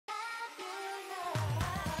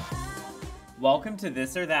Welcome to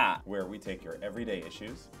This or That, where we take your everyday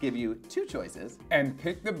issues, give you 2 choices, and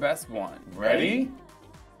pick the best one. Ready?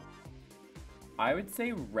 I would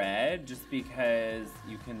say red, just because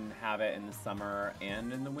you can have it in the summer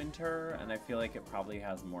and in the winter, and I feel like it probably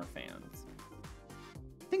has more fans.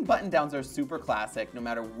 I think button-downs are super classic. No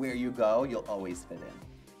matter where you go, you'll always fit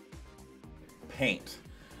in. Paint.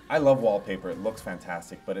 I love wallpaper, it looks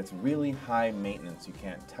fantastic, but it's really high maintenance. You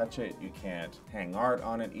can't touch it, you can't hang art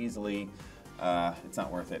on it easily. It's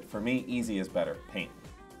not worth it. For me, easy is better. Paint.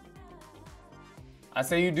 I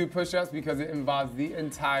say you do push-ups because it involves the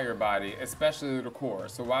entire body, especially the core.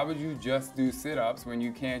 So why would you just do sit-ups when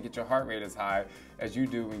you can't get your heart rate as high as you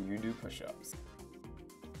do when you do push-ups?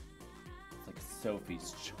 It's like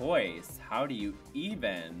Sophie's Choice. How do you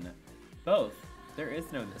even? Both. There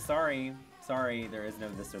is no, sorry, there is no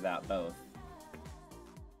this or that, both.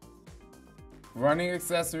 Running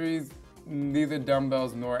accessories, neither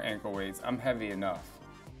dumbbells nor ankle weights. I'm heavy enough.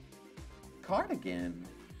 Cardigan,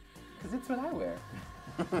 because it's what I wear.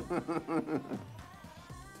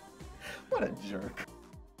 What a jerk.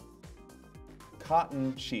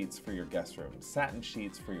 Cotton sheets for your guest room, satin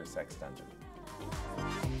sheets for your sex dungeon.